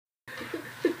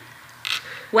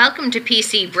Welcome to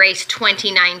PC Brace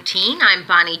 2019. I'm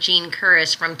Bonnie Jean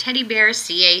Curris from Teddy Bear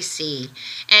CAC.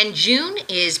 And June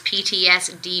is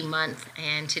PTSD month.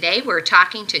 And today we're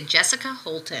talking to Jessica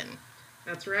Holton.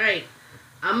 That's right.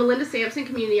 I'm Melinda Sampson,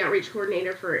 Community Outreach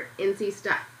Coordinator for NC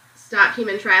Stop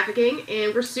Human Trafficking.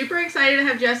 And we're super excited to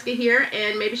have Jessica here.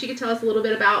 And maybe she could tell us a little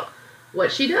bit about what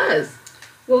she does.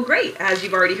 Well, great. As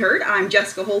you've already heard, I'm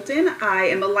Jessica Holton. I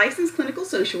am a licensed clinical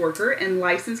social worker and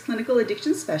licensed clinical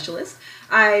addiction specialist.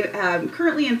 I am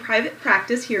currently in private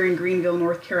practice here in Greenville,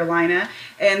 North Carolina,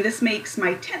 and this makes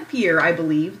my 10th year, I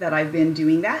believe, that I've been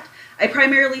doing that. I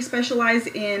primarily specialize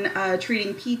in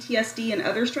treating PTSD and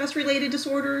other stress-related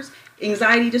disorders,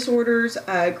 anxiety disorders,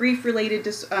 grief-related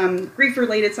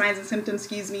signs and symptoms,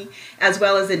 as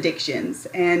well as addictions,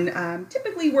 and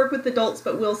typically work with adults,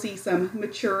 but we'll see some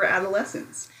mature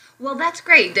adolescents. Well, that's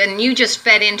great. Then you just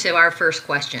fed into our first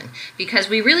question because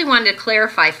we really wanted to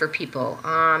clarify for people.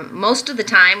 Most of the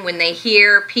time when they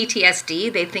hear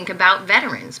PTSD, they think about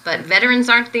veterans, but veterans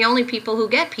aren't the only people who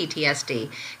get PTSD.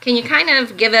 Can you kind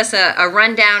of give us a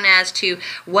rundown as to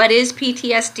what is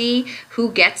PTSD,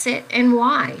 who gets it, and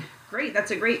why? Great,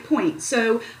 that's a great point.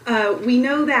 So we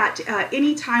know that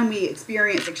anytime we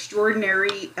experience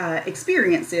extraordinary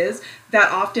experiences that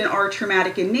often are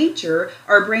traumatic in nature,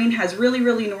 our brain has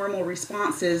really normal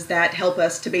responses that help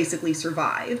us to basically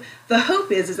survive. The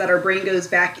hope is that our brain goes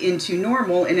back into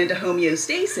normal and into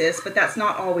homeostasis, but that's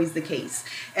not always the case.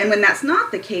 And when that's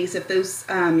not the case, if those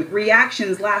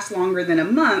reactions last longer than a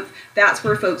month, that's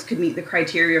where folks could meet the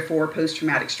criteria for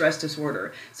post-traumatic stress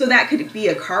disorder. So that could be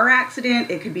a car accident,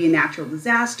 it could be a natural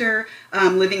disaster,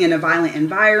 living in a violent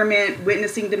environment,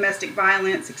 witnessing domestic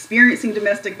violence, experiencing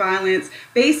domestic violence,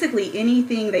 basically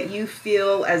anything that you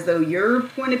feel as though you're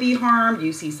going to be harmed,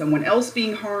 you see someone else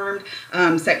being harmed,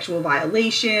 sexual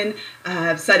violation,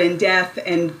 sudden death,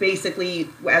 and basically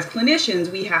as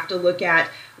clinicians we have to look at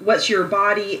what's your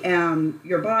body,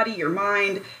 your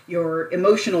mind, your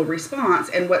emotional response,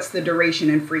 and what's the duration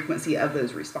and frequency of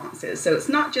those responses. So it's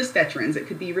not just veterans, it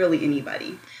could be really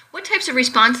anybody. What types of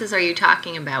responses are you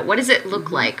talking about? What does it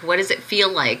look like? What does it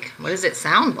feel like? What does it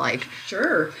sound like?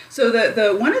 Sure. So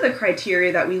the one of the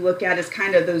criteria that we look at is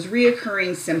kind of those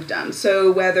reoccurring symptoms.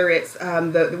 So whether it's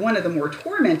one of the more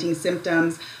tormenting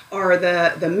symptoms are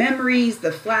the memories, the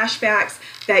flashbacks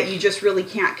that you just really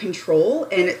can't control.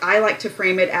 And I like to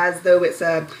frame it as though it's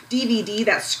a DVD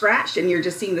that's scratched and you're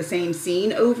just seeing the same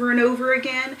scene over and over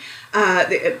again.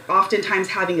 Oftentimes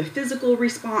having a physical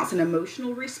response, an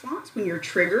emotional response when you're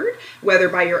triggered, whether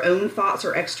by your own thoughts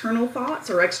or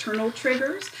external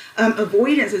triggers.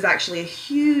 Avoidance is actually a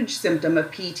huge symptom of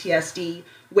PTSD,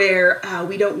 where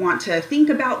we don't want to think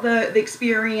about the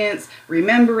experience,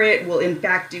 remember it, we'll in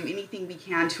fact do anything we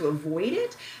can to avoid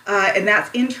it, and that's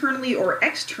internally or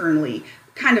externally.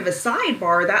 Kind of a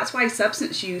sidebar, that's why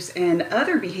substance use and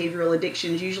other behavioral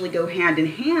addictions usually go hand in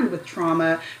hand with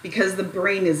trauma, because the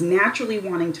brain is naturally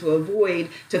wanting to avoid,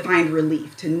 to find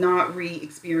relief, to not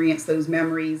re-experience those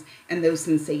memories and those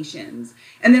sensations.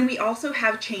 And then we also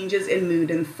have changes in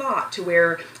mood and thought to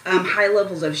where high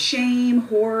levels of shame,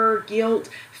 horror, guilt,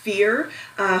 fear,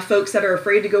 folks that are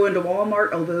afraid to go into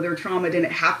Walmart, although their trauma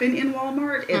didn't happen in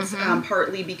Walmart. It's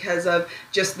partly because of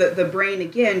just the brain,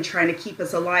 again, trying to keep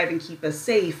us alive and keep us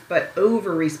safe, but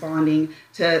over-responding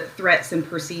to threats and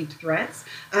perceived threats.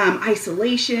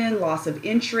 Isolation, loss of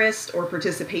interest or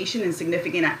participation in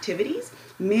significant activities.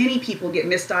 Many people get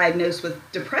misdiagnosed with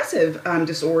depressive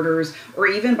disorders or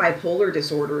even bipolar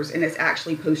disorders, and it's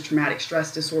actually post-traumatic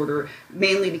stress disorder,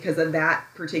 mainly because of that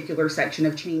particular section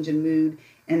of change in mood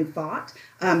and thought,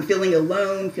 feeling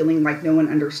alone, feeling like no one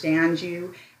understands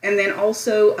you. And then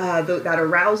also that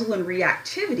arousal and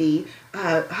reactivity,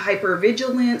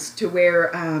 hypervigilance to where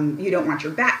you don't want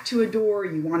your back to a door,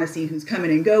 you want to see who's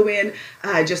coming and going,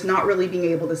 just not really being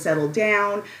able to settle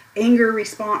down. Anger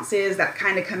responses that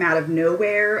kind of come out of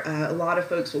nowhere. A lot of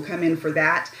folks will come in for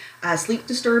that. Sleep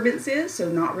disturbances, so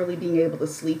not really being able to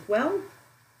sleep well.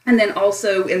 And then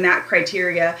also in that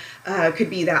criteria could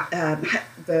be that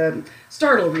the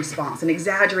startle response, an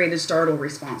exaggerated startle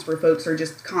response where folks are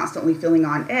just constantly feeling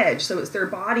on edge. So it's their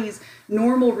body's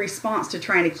normal response to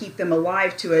trying to keep them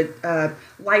alive to a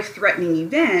life-threatening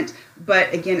event,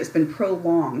 but again, it's been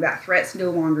prolonged. That threat's no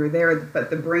longer there, but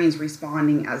the brain's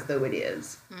responding as though it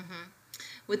is. Mm-hmm.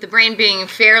 With the brain being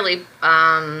fairly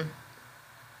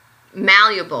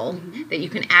malleable, that you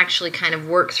can actually kind of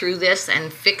work through this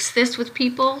and fix this with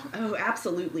people? Oh,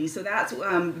 absolutely. So that's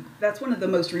one of the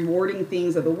most rewarding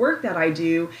things of the work that I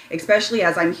do, especially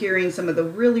as I'm hearing some of the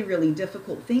really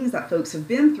difficult things that folks have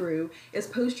been through, is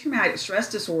post-traumatic stress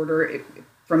disorder.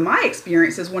 from my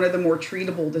experience, is one of the more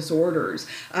treatable disorders.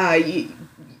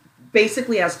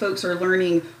 Basically, as folks are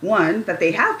learning, one, that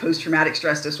they have post-traumatic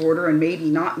stress disorder and maybe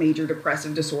not major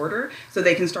depressive disorder, so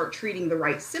they can start treating the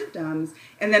right symptoms,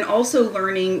 and then also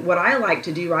learning what I like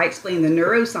to do. I explain the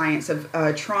neuroscience of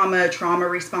trauma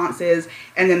responses,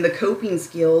 and then the coping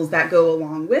skills that go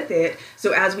along with it.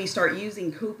 So as we start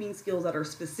using coping skills that are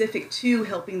specific to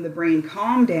helping the brain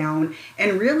calm down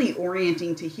and really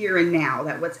orienting to here and now,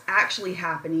 that what's actually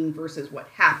happening versus what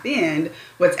happened,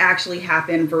 what's actually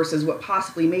happened versus what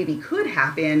possibly maybe could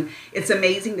happen, it's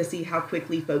amazing to see how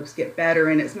quickly folks get better.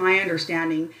 And it's my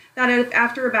understanding that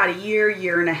after about a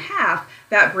year and a half,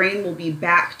 that brain will be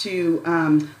back to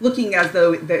looking as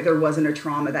though there wasn't a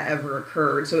trauma that ever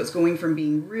occurred. So it's going from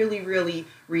being really, really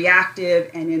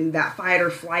reactive and in that fight or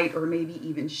flight or maybe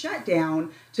even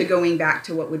shutdown to going back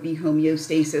to what would be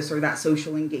homeostasis or that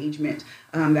social engagement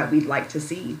that we'd like to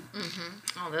see. Mm-hmm.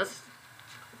 Oh, that's...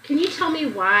 Can you tell me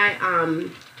why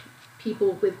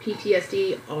people with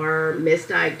PTSD are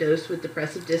misdiagnosed with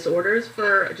depressive disorders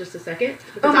for just a second?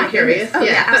 Because I'm curious. Oh,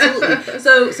 yeah, absolutely.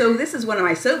 So this is one of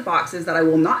my soapboxes that I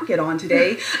will not get on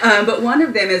today, but one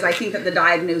of them is I think that the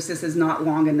diagnosis is not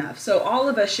long enough. So all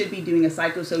of us should be doing a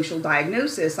psychosocial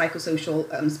diagnosis, spiritual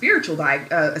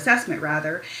assessment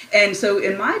rather. And so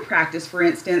in my practice, for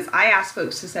instance, I ask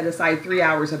folks to set aside 3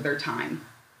 hours of their time.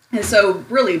 And so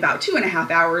really about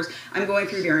 2.5 hours, I'm going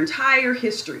through their entire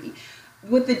history.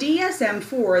 With the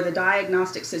DSM-4, the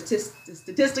Diagnostic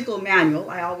Statistical Manual,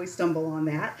 I always stumble on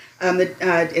that, and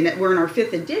we're in our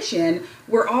 5th edition,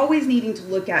 we're always needing to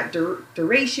look at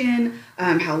duration,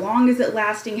 how long is it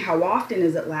lasting, how often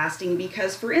is it lasting,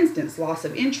 because, for instance, loss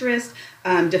of interest,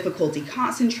 difficulty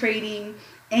concentrating,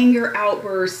 anger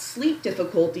outbursts, sleep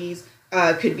difficulties,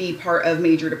 could be part of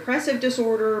major depressive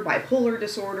disorder, bipolar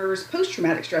disorders,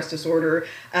 post-traumatic stress disorder,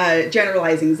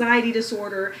 generalized anxiety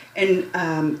disorder, and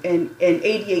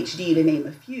ADHD, to name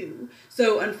a few.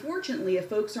 So unfortunately, if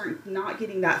folks are not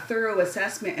getting that thorough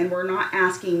assessment and we're not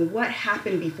asking what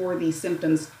happened before these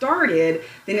symptoms started,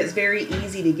 then it's very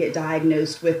easy to get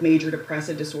diagnosed with major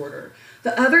depressive disorder.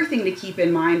 The other thing to keep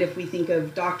in mind, if we think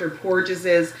of Dr.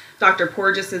 Porges's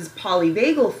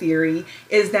polyvagal theory,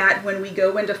 is that when we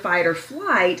go into fight or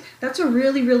flight, that's a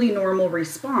really, really normal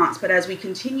response. But as we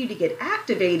continue to get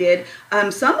activated,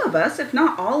 some of us, if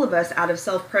not all of us, out of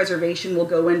self-preservation will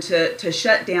go into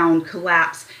shutdown,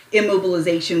 collapse,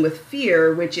 immobilization with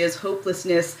fear, which is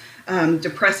hopelessness,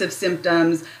 depressive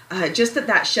symptoms, just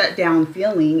that shutdown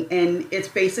feeling. And it's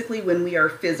basically when we are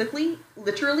physically,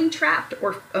 literally trapped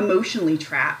or emotionally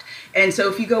trapped. And so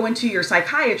if you go into your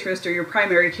psychiatrist or your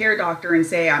primary care doctor and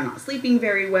say, I'm not sleeping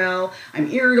very well, I'm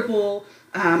irritable,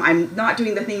 I'm not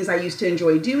doing the things I used to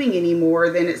enjoy doing anymore,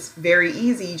 then it's very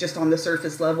easy just on the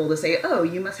surface level to say, oh,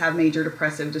 you must have major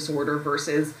depressive disorder,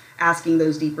 versus asking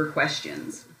those deeper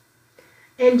questions.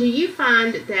 And do you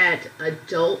find that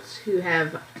adults who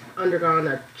have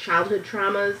undergone childhood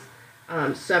traumas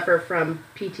suffer from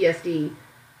PTSD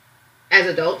as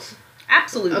adults?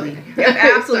 Absolutely. Okay.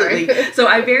 Yeah, absolutely. So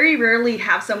I very rarely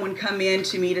have someone come in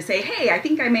to me to say, hey, I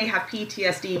think I may have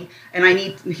PTSD and I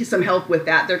need some help with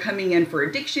that. They're coming in for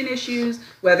addiction issues,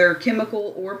 whether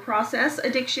chemical or process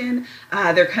addiction.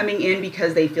 They're coming in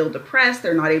because they feel depressed.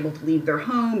 They're not able to leave their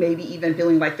home, maybe even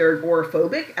feeling like they're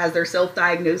agoraphobic as they're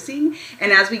self-diagnosing.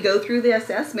 And as we go through the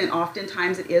assessment,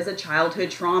 oftentimes it is a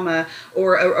childhood trauma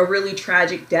or a really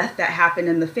tragic death that happened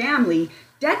in the family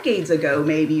decades ago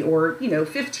maybe, or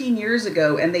 15 years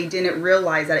ago, and they didn't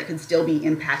realize that it could still be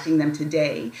impacting them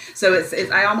today. So it's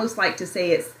I almost like to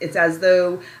say it's as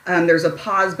though there's a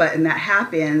pause button that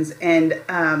happens, and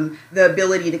the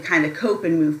ability to kind of cope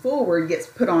and move forward gets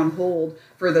put on hold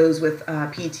for those with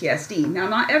PTSD. Now,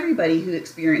 not everybody who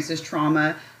experiences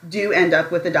trauma do end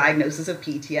up with a diagnosis of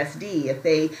PTSD. If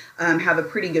they have a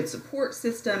pretty good support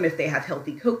system, if they have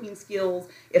healthy coping skills,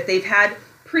 if they've had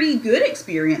pretty good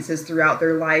experiences throughout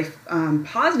their life,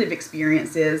 positive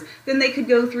experiences, then they could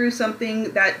go through something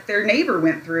that their neighbor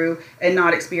went through and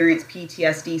not experience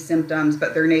PTSD symptoms,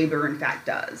 but their neighbor in fact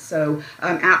does. So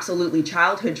absolutely,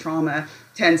 childhood trauma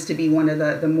tends to be one of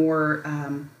the more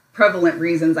prevalent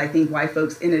reasons, I think, why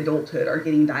folks in adulthood are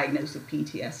getting diagnosed with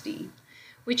PTSD.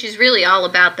 Which is really all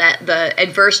about the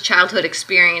adverse childhood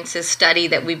experiences study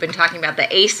that we've been talking about,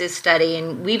 the ACEs study,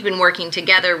 and we've been working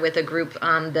together with a group,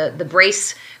 the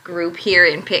BRACE group here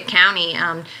in Pitt County,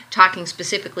 talking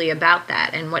specifically about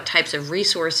that and what types of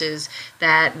resources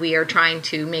that we are trying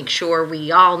to make sure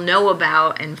we all know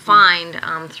about and find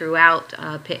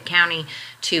throughout Pitt County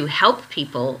to help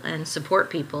people and support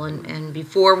people. And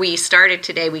before we started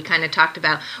today, we kind of talked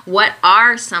about what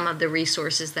are some of the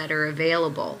resources that are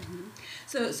available.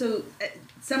 So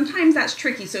Sometimes that's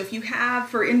tricky. So if you have,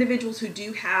 for individuals who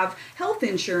do have health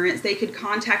insurance, they could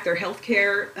contact their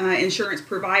healthcare insurance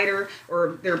provider,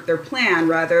 or their plan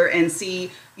rather, and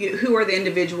see who are the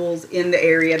individuals in the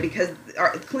area, because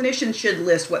our clinicians should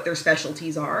list what their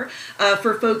specialties are.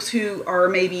 For folks who are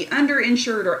maybe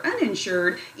underinsured or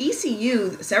uninsured,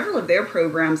 ECU, several of their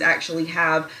programs actually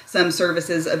have some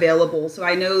services available. So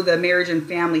I know the Marriage and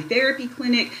Family Therapy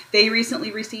Clinic, they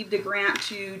recently received a grant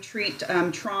to treat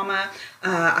trauma.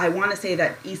 I want to say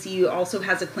that ECU also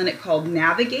has a clinic called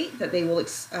Navigate that they will,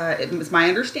 it's my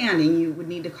understanding, you would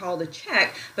need to call to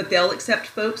check, but they'll accept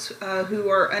folks who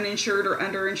are uninsured or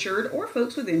underinsured, or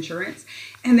folks with insurance.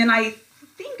 And then I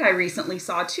think I recently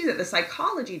saw too that the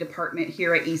psychology department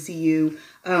here at ECU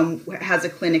has a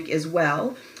clinic as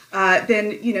well.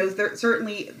 Then, there's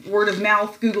certainly word of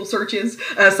mouth, Google searches,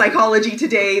 psychology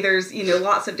today, there's,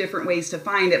 lots of different ways to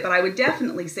find it. But I would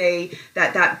definitely say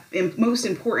that most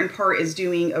important part is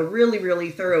doing a really, really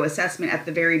thorough assessment at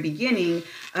the very beginning.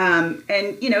 And,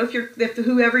 if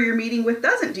whoever you're meeting with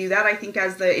doesn't do that, I think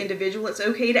as the individual, it's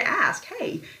okay to ask,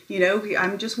 hey,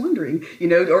 I'm just wondering,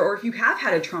 or if you have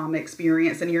had a trauma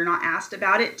experience and you're not asked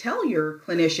about it, tell your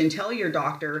clinician, tell your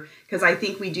doctor, because I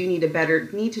think we do need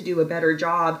to do a better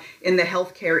job in the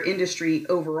healthcare industry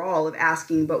overall of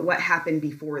asking, but what happened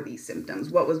before these symptoms?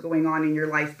 What was going on in your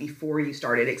life before you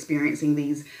started experiencing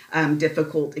these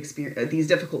difficult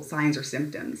signs or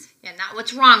symptoms? Yeah, not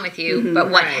what's wrong with you, but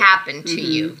what happened to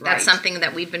you. That's right. Something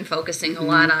that we've been focusing a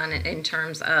lot on in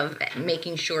terms of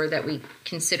making sure that we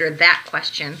consider that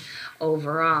question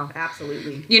overall.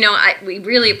 Absolutely. We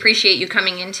really appreciate you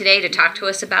coming in today to talk to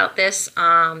us about this.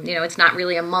 It's not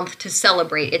really a month to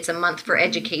celebrate. It's a month for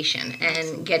education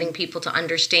and getting people to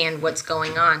understand what's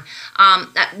going on.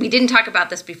 We didn't talk about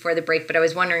this before the break, but I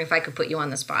was wondering if I could put you on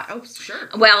the spot. Oh, sure.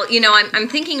 Well, I'm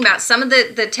thinking about some of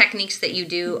the techniques that you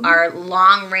do are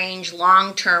long-range,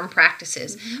 long-term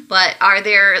practices. But are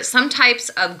there some types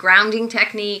of grounding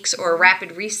techniques or rapid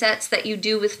resets that you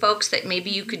do with folks that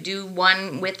maybe you could do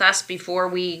one with us before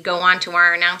we go on to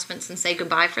our announcements and say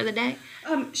goodbye for the day?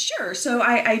 Sure. So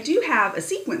I do have a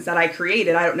sequence that I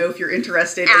created. I don't know if you're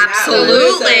interested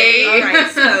Absolutely. in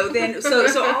that. So, all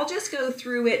right. So I'll just go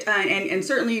through it, and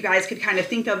certainly you guys could kind of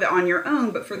think of it on your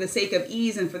own. But for the sake of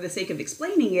ease and for the sake of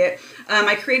explaining it,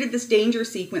 I created this danger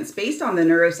sequence based on the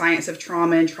neuroscience of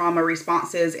trauma and trauma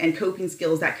responses and coping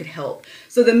skills that could help.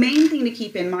 So the main thing to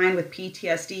keep in mind with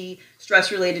PTSD,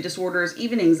 stress-related disorders,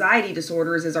 even anxiety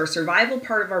disorders, is our survival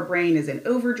part of our brain is in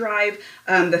overdrive.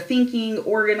 The thinking,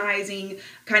 organizing,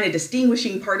 kind of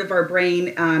distinguishing part of our brain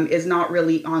is not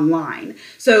really online.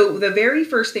 So the very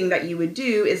first thing that you would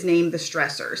do is name the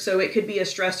stressor. So it could be a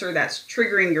stressor that's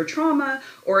triggering your trauma,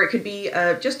 or it could be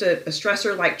just a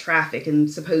stressor like traffic, and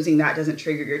supposing that doesn't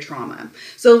trigger your trauma.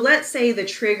 So let's say the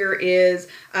trigger is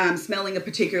smelling a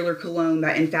particular cologne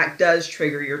that in fact does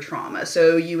trigger your trauma.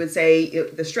 So you would say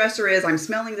the stressor is I'm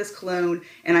smelling this cologne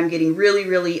and I'm getting really,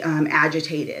 really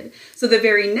agitated. So the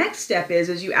very next step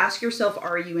is you ask yourself,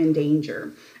 are you in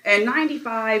danger? And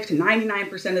 95 to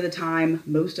 99% of the time,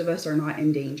 most of us are not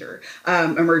in danger.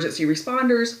 Emergency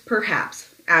responders, perhaps.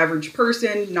 Average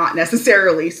person, not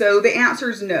necessarily. So the answer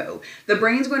is no. The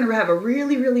brain's going to have a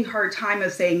really, really hard time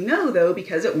of saying no, though,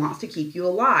 because it wants to keep you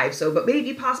alive. So, but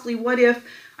maybe possibly, what if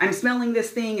I'm smelling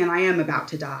this thing and I am about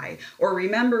to die? Or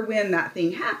remember when that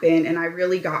thing happened and I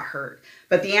really got hurt?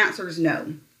 But the answer is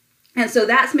no. And so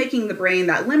that's making the brain,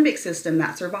 that limbic system,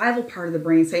 that survival part of the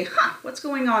brain say, what's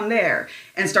going on there?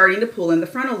 And starting to pull in the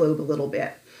frontal lobe a little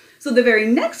bit. So the very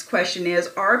next question is,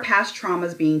 are past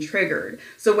traumas being triggered?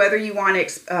 So whether you want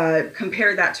to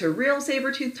compare that to real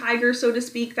saber-toothed tiger, so to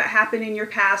speak, that happened in your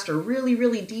past, or really,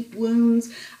 really deep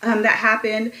wounds that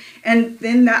happened. And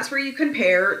then that's where you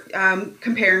compare and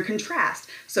contrast.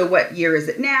 So what year is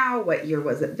it now? What year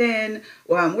was it then?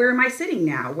 Where am I sitting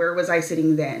now? Where was I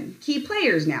sitting then? Key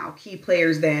players now, key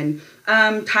players then.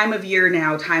 Time of year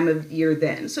now, time of year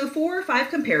then. So 4 or 5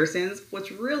 comparisons.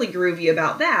 What's really groovy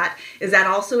about that is that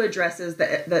also addresses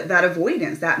that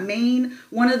avoidance, that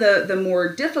one of the more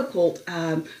difficult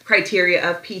criteria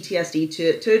of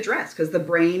PTSD to address, because the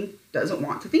brain doesn't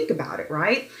want to think about it,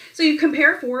 right? So you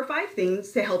compare 4 or 5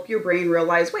 things to help your brain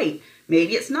realize, wait,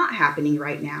 maybe it's not happening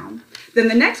right now. Then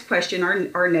the next question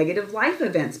are negative life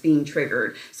events being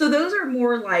triggered. So those are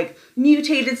more like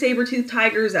mutated saber-toothed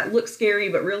tigers that look scary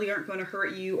but really aren't going to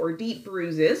hurt you, or deep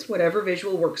bruises, whatever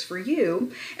visual works for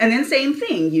you. And then same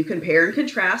thing, you compare and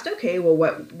contrast. Okay, well,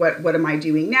 what am I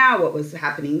doing now? What was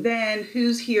happening then?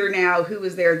 Who's here now? Who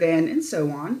was there then? And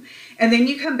so on. And then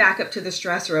you come back up to the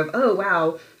stressor of, oh,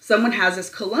 wow, someone has this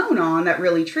cologne on that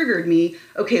really triggered me.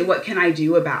 Okay, what can I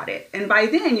do about it? And by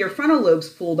then, your frontal frontal lobes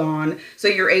pulled on, so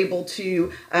you're able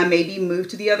to maybe move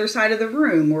to the other side of the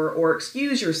room or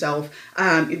excuse yourself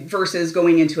versus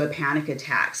going into a panic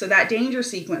attack. So that danger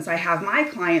sequence I have my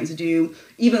clients do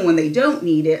even when they don't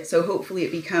need it. So hopefully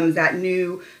it becomes that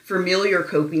new familiar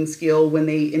coping skill when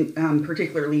they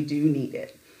particularly do need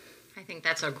it. I think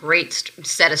that's a great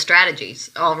set of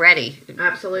strategies already.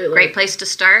 Absolutely. Great place to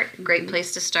start. Great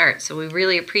place to start. So we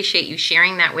really appreciate you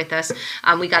sharing that with us.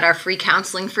 We got our free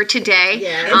counseling for today.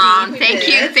 Yes,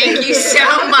 thank you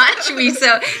so much.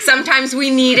 Sometimes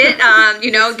we need it.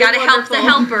 Got to help the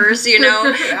helpers.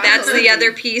 That's the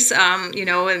other piece.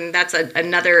 And that's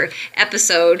another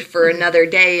episode for another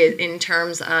day in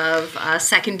terms of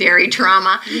secondary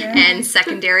trauma and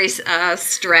secondary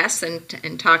stress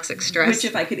and toxic stress. Which,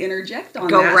 if I could interject on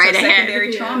Go that. right so ahead.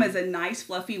 Secondary trauma is a nice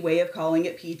fluffy way of calling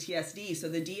it PTSD. So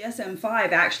the DSM-5,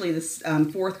 actually the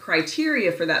fourth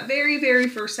criteria for that very, very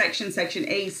first section, Section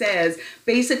A, says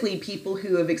basically people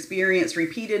who have experienced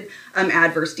repeated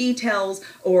adverse details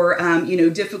or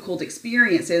difficult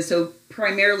experiences. So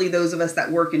primarily those of us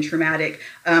that work in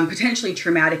potentially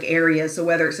traumatic areas. So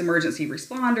whether it's emergency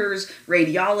responders,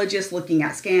 radiologists looking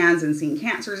at scans and seeing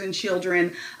cancers in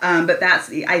children. But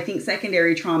I think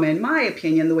secondary trauma, in my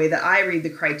opinion, the way that I read the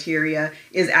criteria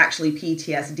is actually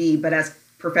PTSD. But as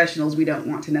professionals, we don't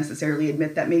want to necessarily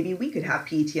admit that maybe we could have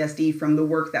PTSD from the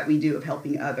work that we do of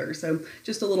helping others. So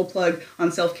just a little plug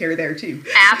on self-care there too.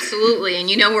 Absolutely. And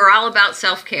we're all about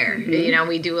self-care. Mm-hmm.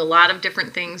 We do a lot of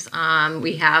different things.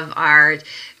 We have our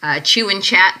Chew and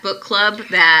Chat book club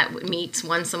that meets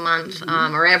once a month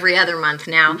or every other month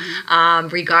now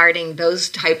regarding those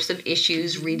types of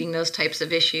issues, reading those types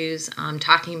of issues,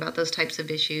 talking about those types of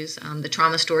issues. The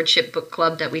Trauma Stewardship book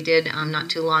club that we did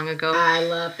not too long ago. I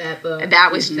love that book.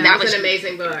 That was an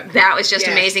amazing book. That was just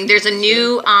amazing. There's a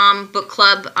new book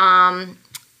club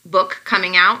book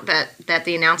coming out that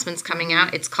the announcement's coming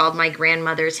out. It's called My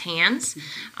Grandmother's Hands.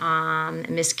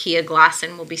 Miss Kia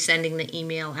Glosson will be sending the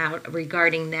email out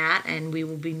regarding that, and we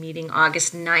will be meeting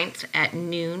August 9th at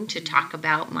noon to talk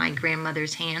about My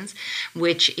Grandmother's Hands,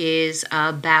 which is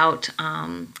about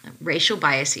racial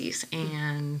biases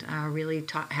and really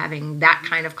having that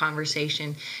kind of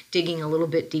conversation, digging a little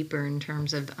bit deeper in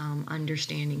terms of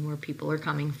understanding where people are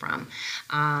coming from.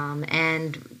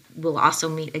 And we'll also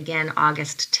meet again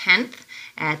August 10th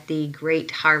at the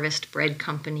Great Harvest Bread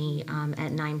Company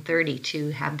at 9:30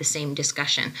 to have the same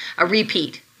discussion, a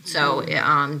repeat. So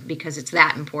because it's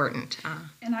that important.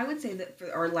 And I would say that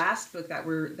for our last book that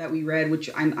we read, which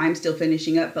I'm still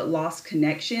finishing up, but Lost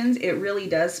Connections, it really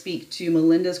does speak to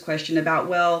Melinda's question about,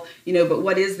 but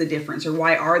what is the difference, or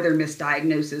why are there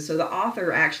misdiagnoses? So the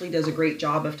author actually does a great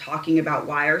job of talking about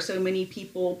why are so many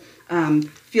people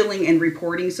feeling and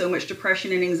reporting so much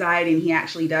depression and anxiety, and he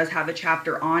actually does have a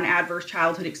chapter on adverse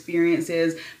childhood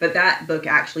experiences, but that book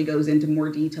actually goes into more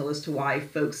detail as to why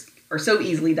folks are so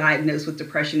easily diagnosed with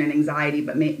depression and anxiety,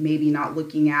 but maybe not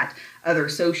looking at other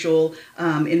social,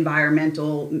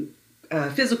 environmental,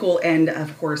 physical, and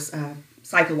of course,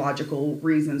 psychological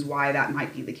reasons why that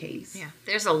might be the case. Yeah,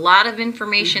 there's a lot of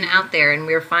information out there, and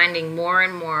we're finding more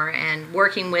and more, and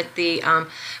working with the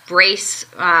BRACE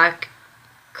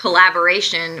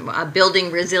collaboration,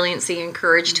 Building Resiliency and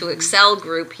Courage to Excel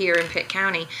group here in Pitt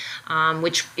County,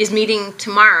 which is meeting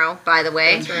tomorrow, by the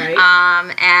way. That's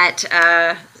right.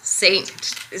 At St.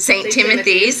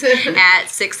 Timothy's at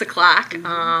 6 o'clock.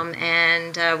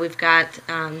 And we've got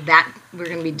that. We're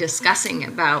going to be discussing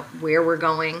about where we're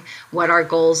going, what our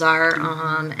goals are,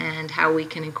 and how we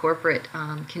can incorporate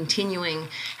continuing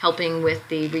helping with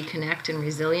the reconnect and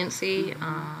resiliency,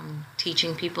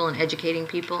 teaching people and educating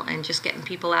people, and just getting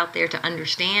people out there to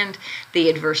understand the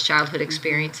adverse childhood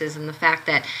experiences and the fact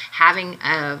that having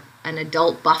an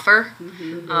adult buffer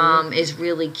is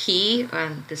really key,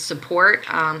 the support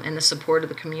and the support of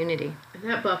the community. And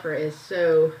that buffer is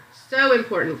so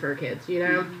important for kids,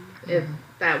 if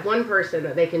that one person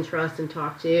that they can trust and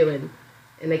talk to,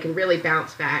 and they can really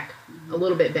bounce back a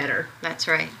little bit better. That's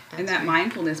right. And that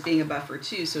mindfulness being a buffer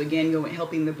too. So again,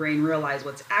 helping the brain realize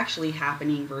what's actually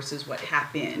happening versus what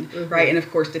happened, right? And of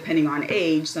course, depending on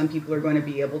age, some people are going to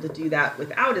be able to do that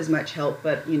without as much help.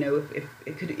 But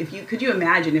could you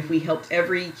imagine if we helped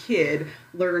every kid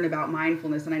learn about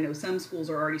mindfulness? And I know some schools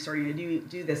are already starting to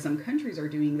do this. Some countries are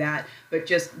doing that. But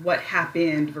just what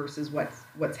happened versus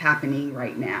what's happening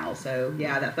right now. So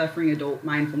yeah, that buffering adult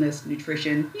mindfulness,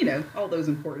 nutrition, all those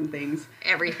important things.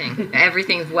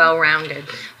 Everything's well-rounded.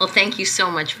 Well, thank you so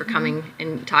much for coming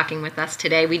and talking with us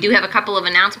today. We do have a couple of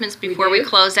announcements before we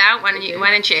close out. Why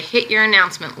don't you hit your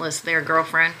announcement list there,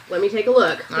 girlfriend? Let me take a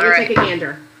look. Let me take a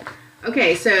gander.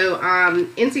 Okay, so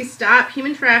NC Stop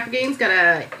Human Trafficking's got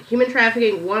a Human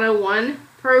Trafficking 101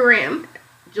 program,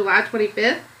 July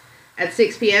 25th at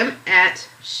 6 p.m. at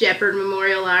Shepherd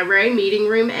Memorial Library, Meeting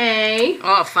Room A.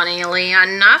 Oh, funnily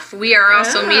enough, we are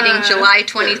also meeting July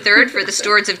 23rd for the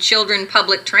Stewards of Children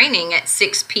Public Training at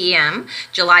 6 p.m.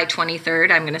 July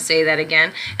 23rd, I'm going to say that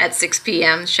again, at 6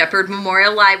 p.m. Shepherd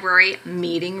Memorial Library,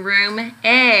 Meeting Room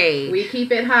A. We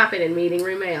keep it hopping in Meeting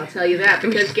Room A, I'll tell you that,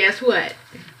 because guess what?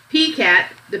 PCAT,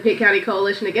 the Pitt County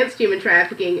Coalition Against Human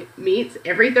Trafficking, meets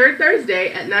every third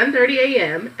Thursday at 9:30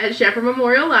 a.m. at Shepherd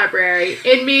Memorial Library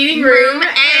in Meeting Room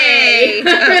A.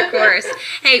 Of course.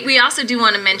 Hey, we also do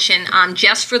want to mention,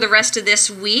 just for the rest of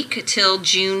this week till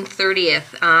June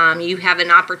 30th, you have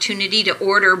an opportunity to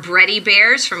order Bready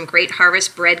Bears from Great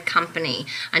Harvest Bread Company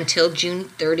until June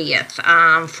 30th.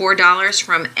 $4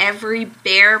 from every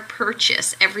bear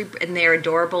purchase. And they're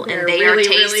adorable and they really, are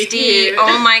tasty. really cute.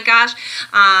 Oh my gosh.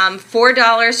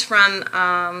 $4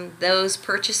 from those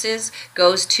purchases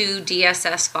goes to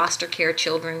DSS Foster Care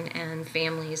Children and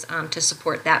Families to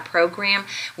support that program.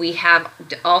 We have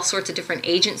all sorts of different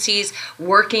agencies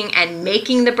working and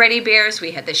making the Bready Bears.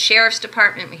 We had the Sheriff's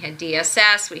Department, we had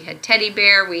DSS, we had Teddy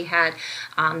Bear, we had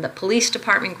the Police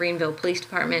Department, Greenville Police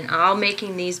Department, all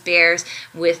making these bears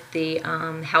with the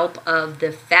help of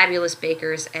the fabulous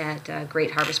bakers at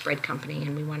Great Harvest Bread Company,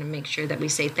 and we want to make sure that we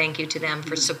say thank you to them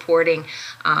for supporting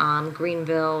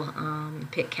Greenville,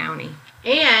 Pitt County.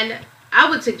 And I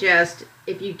would suggest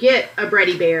if you get a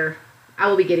Bready Bear, I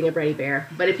will be getting a Bready Bear,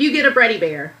 but if you get a Bready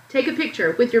Bear, take a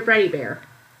picture with your Bready Bear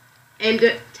and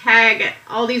tag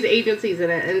all these agencies in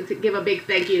it and to give a big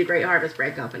thank you to Great Harvest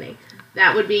Bread Company.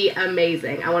 That would be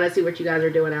amazing. I want to see what you guys are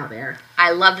doing out there.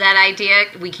 I love that idea.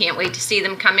 We can't wait to see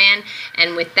them come in.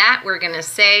 And with that, we're going to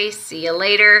say see you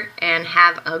later and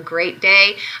have a great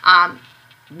day.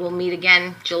 We'll meet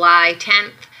again July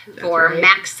 10th for right.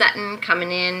 Max Sutton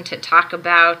coming in to talk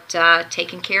about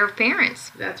taking care of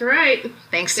parents. That's right.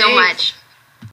 Thanks so much.